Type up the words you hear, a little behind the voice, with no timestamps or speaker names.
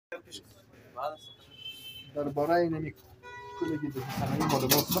درباره اینمی کلگی به صنایع مال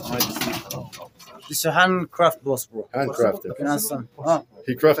ماست. This is a handcraft boss, bro. Handcrafted. He Huh?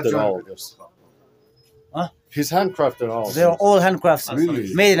 crafted all of this. Huh? He's handcrafted all of They're this. all handcrafts,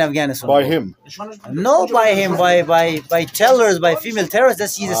 Really? made in Afghanistan. By him. No, by him, by tellers, by female tellers.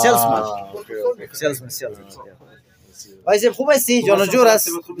 That's he's a salesman. Okay. Salesman. Yeah. وایسه خوب هستی جان و جور است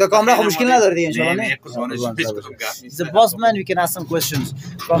در کاملا خب مشکل نداره دیگه انشالله نه He's a boss man. We can ask some questions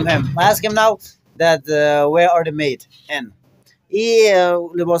from him. I ask him now that where are they made and این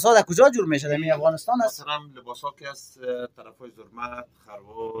لباس ها در کجا جور میشه؟ در افغانستان است؟ مثلا لباس ها که از طرف های زرمت،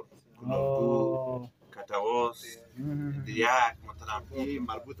 خروار، گلابگو، کتواس، دیک مثلا این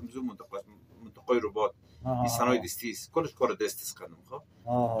مربوط به منطقه رباط این صنایع دستی است کلش کار دست است خانم خب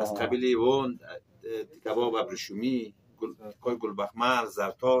از قبیل اون کباب ابریشمی کای گلبخمر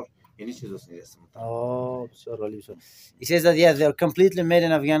زرتار یعنی چیز است نیست بسیار عالی بسیار He says that yeah they're completely made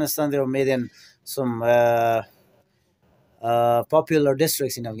in Afghanistan. They were made in some popular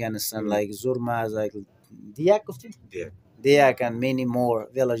districts in Afghanistan like Zurmaz, like Diak Diak and many more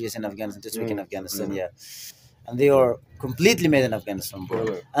villages in Afghanistan, district in Afghanistan, yeah. And they are completely made in Afghanistan, bro.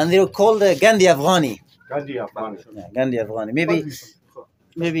 And they are called Ghazni Afghani. Ghazni Afghani. Yeah, Ghazni Afghani.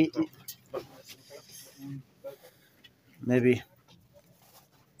 Maybe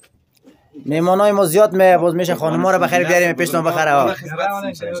مهمانای ما زیاد باز میشه خانم‌ها رو بخیر بیاریم پیشتون بخره ها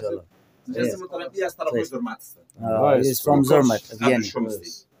انشالله He's from Zurmat, Vienna.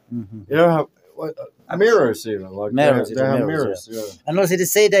 You know how mirrors even like Mirrors, they have mirrors. yeah. Yeah. And also they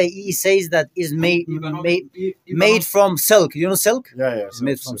say that he says that is made from silk. You know silk? Yeah. It's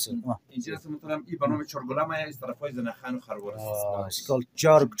made from silk. اینجا مثلا این برنامه چارگولا از طرف های زنخان و خروار است It's called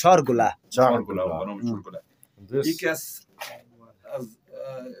chargula. چارگولا برنامه چارگولا یکی از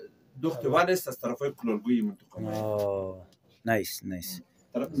دخت وان است از طرف های کلالگوی منطقه Nice.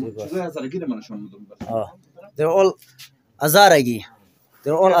 چیزای هزارگی رو منشون میدونم They're all Azaragi.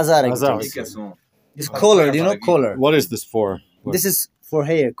 It's collar. Do you know collar? What is this for? This is for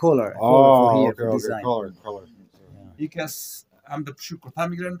hair. Collar. Okay. Design. Color. یکی از هم در پشت کتا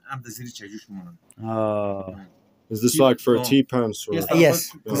میگیرن هم در زیر چجوش میمونن Is this like for T-pants? Or? Yes,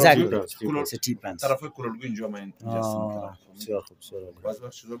 exactly. T-pants. It's a T-pants. طرف های کلالگوی اینجا ما این بسیار خوب. باز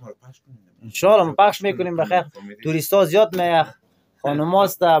وقت چیزا ما رو پخش کنیم انشالله ما پخش میکنیم بخیر. توریستا زیاد میاد.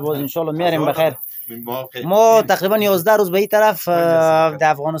 خانم‌هاست باز انشالله میاریم بخیر. ما تقریبا 11 روز به این طرف در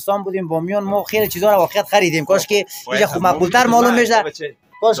افغانستان بودیم با میون ما خیلی چیزا رو واقعیت خریدیم کاش که اینجا خوب مقبول‌تر معلوم بشه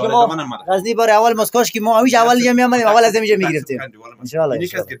کاش که ما غزنی بار اول ما کاش که ما همیشه اول اینجا میامدیم اول از اینجا میگرفتیم ان شاء الله اینی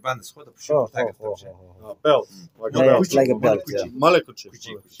که از گربند خود پشت Belt. like a belt Malekuchi.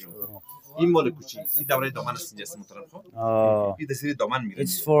 این مال کوچی این دوره دامن است اینجا اسم طرف این دسری دامن میره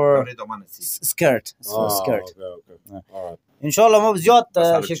It's for دوره دامن است skirt. It's for skirt. Okay. All right. ان شاء الله ما زیاد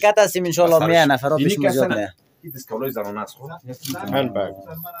شرکت هستیم ان شاء الله میان نفرات پیش ما زیاد میان این دستکولای زنانه است خود Handbag.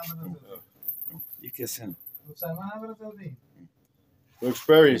 یکی سن Looks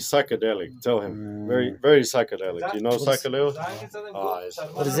very psychedelic. Tell him. Very psychedelic. Do you know psychedelic?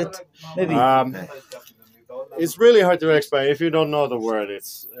 What is it? Maybe. It's really hard to explain. If you don't know the word,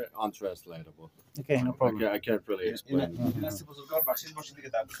 it's untranslatable. Okay, no problem. I can't really explain. نسل بزرگوار بخشید باشه دیگه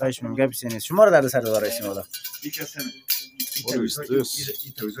در خواهش می‌کنم گپی نیست شما رو در سر داره شما یکی سن What is this?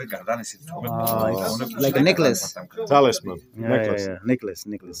 این توزیع گردن است like a necklace. Talisman. Yeah,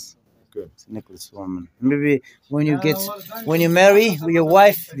 necklace. Good. Necklace woman. Maybe when you marry with your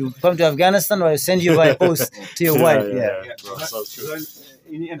wife, you come to Afghanistan or I send you by post to your wife. Yeah.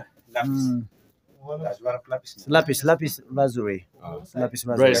 اینی نه Lapis lazuli. Lapis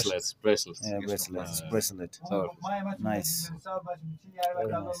lazuli. Bracelets. Yeah, bracelet. Nice.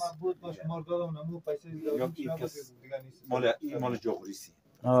 مال جغوریسی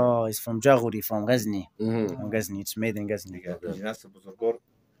Oh, it's from Jaghuri, from Ghazni. From Ghazni. It's made in Ghazni. نسل بزرگوار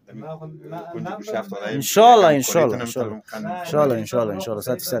انشالله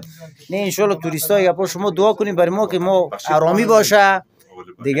صد نه انشالله توریستای گپا شما دعا کنیم برای ما که ما آرامی باشه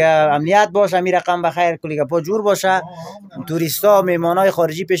دیگه امنیت باشه امیر رقم بخیر کلی گپا جور باشه توریستا مهمانای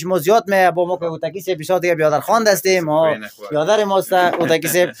خارجی پیش ما زیاد میاد با ما که اوتکی سه پیشا دیگه بیادر خواند هستیم ما بیادر ماست اوتکی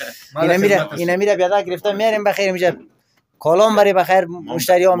سه اینا میره بیادر گرفته میاریم بخیر میشه کالام برای بخیر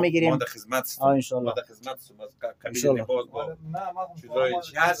مشتری ها میگیریم ما در خدمت انشالله در خدمت کمیل باز با چیزای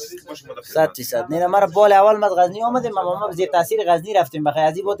هست باشه ما 100% نه ما بال اول ما غزنی آمدیم ما زیر تاثیر غزنی رفتیم بخیر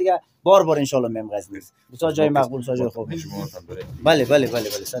از این بود دیگه بار انشالله میام غزنی بسیار جای مقبول بسیار جای خوب بله 100%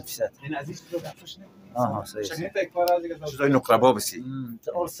 این عزیز تو آها صحیح. چیزای نقره‌با بسی. It's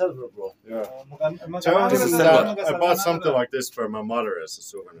all silver, bro. Yeah. Tell Tell This him is that silver. I bought something like this for my mother as a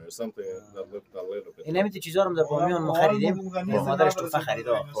souvenir. Something that looked a little bit. این همین چیزا رو در بامیان ما خریدیم. با مادرش تحفه خرید.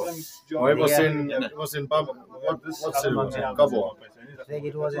 Oh, it was in Baba. What's it? Kabul. I think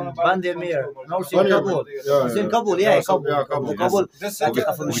it was in Bandemir. No, it's in Bandemir. Kabul. Yeah, It's in yeah. Kabul, Yeah, yeah, Kabul. yeah, Kabul. Kabul.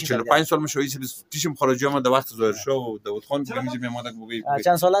 و 45 سال میشه پیشم خارجی آمد در وقت ظاهر شو و داوود خان بگیم میامد بگی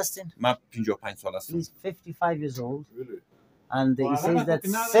چند سال هستین؟ من 55 سال هستم. He's 55 years old. Really? And he says that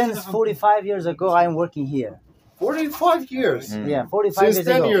since 45 years ago, I'm working here. 45 years. Yeah, 45 Since years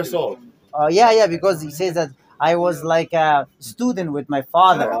 10 ago. years old. Yeah, because he says that I was like a student with my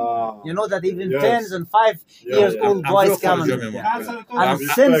father. You know that even Yes. 10 and 5 years yeah. old I'm boys very come proud and of you, and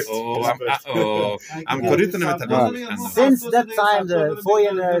Respect. since I'm correct in since that time the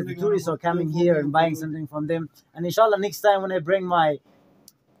foreigners, the tourists are coming here and buying something from them. And inshallah next time when I bring my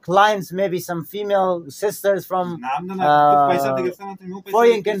clients, maybe some female sisters from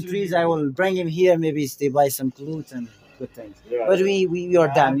foreign countries, I will bring him here. Maybe they buy some clothes and good things. Yeah. But we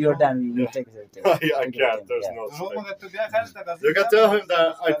are done. You're done. We take it. I can't. There's no space. You can tell him that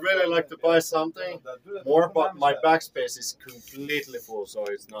I'd really like to buy something more, but my backspace is completely full, so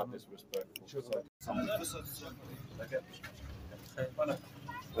it's not disrespectful.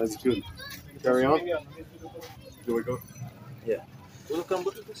 That's good. Carry on. Do we go?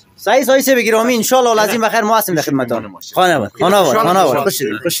 صحیح بگیر امین ان شاء الله لازم بخیر ما هستیم در خدمتتون خانواد خوش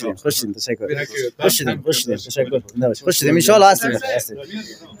شدیم تشکر تشکر خوش شدیم ان شاء الله هستیم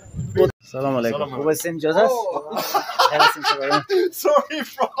سلام علیکم خوب هستین اجازه است Sorry,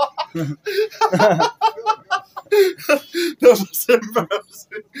 bro. That was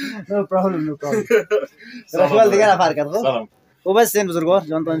embarrassing. no problem رخوال دیگه نفر کرد خب سلام. خوب هستین بزرگوار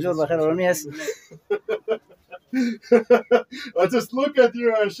جانتان جور بخیر آرامی هست I just look at you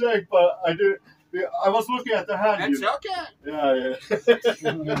and shake, but I was looking at the hand. It's okay. Yeah.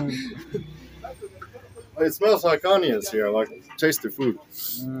 It smells like onions here, like tasty food.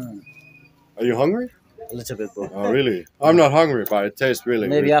 Are you hungry? a little bit bro Oh, really? I'm not hungry, but it tastes really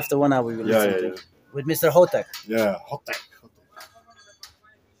maybe good. after 1 hour we will Yeah, have yeah, something with Mr. Hotak Yeah.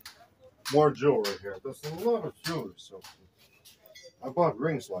 More jewelry here. There's a lot of jewelry. So I bought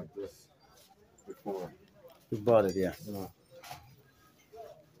rings like this before. you bought it yeah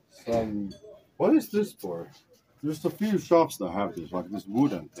What is this for? There's a few shops that have this, like this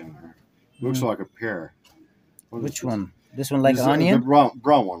wooden thing here. Looks like a pear. What is which this? one this one like This an is onion The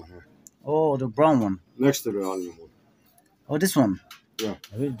brown one here, oh the brown one next to the onion one. oh this one Yeah.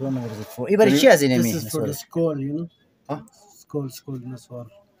 I really don't know what is it for but she has in me This is for the skull, you know? Huh? Skull, Naswar.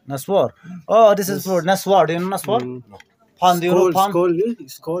 Naswar oh this is for Naswar do you know Naswar pan do you know pan Skull, yeah?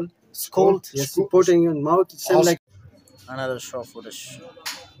 Skull. Skull. Yes, you put in your mouth, it's same like Another shop for the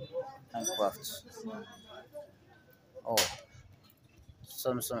handcrafts. Oh,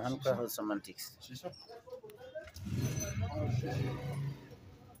 some handcraft with some antiques.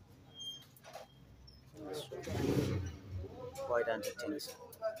 Quite antique things.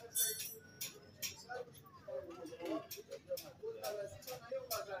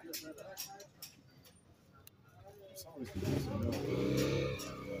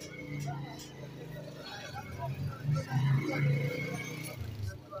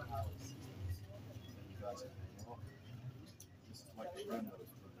 This is like a friend of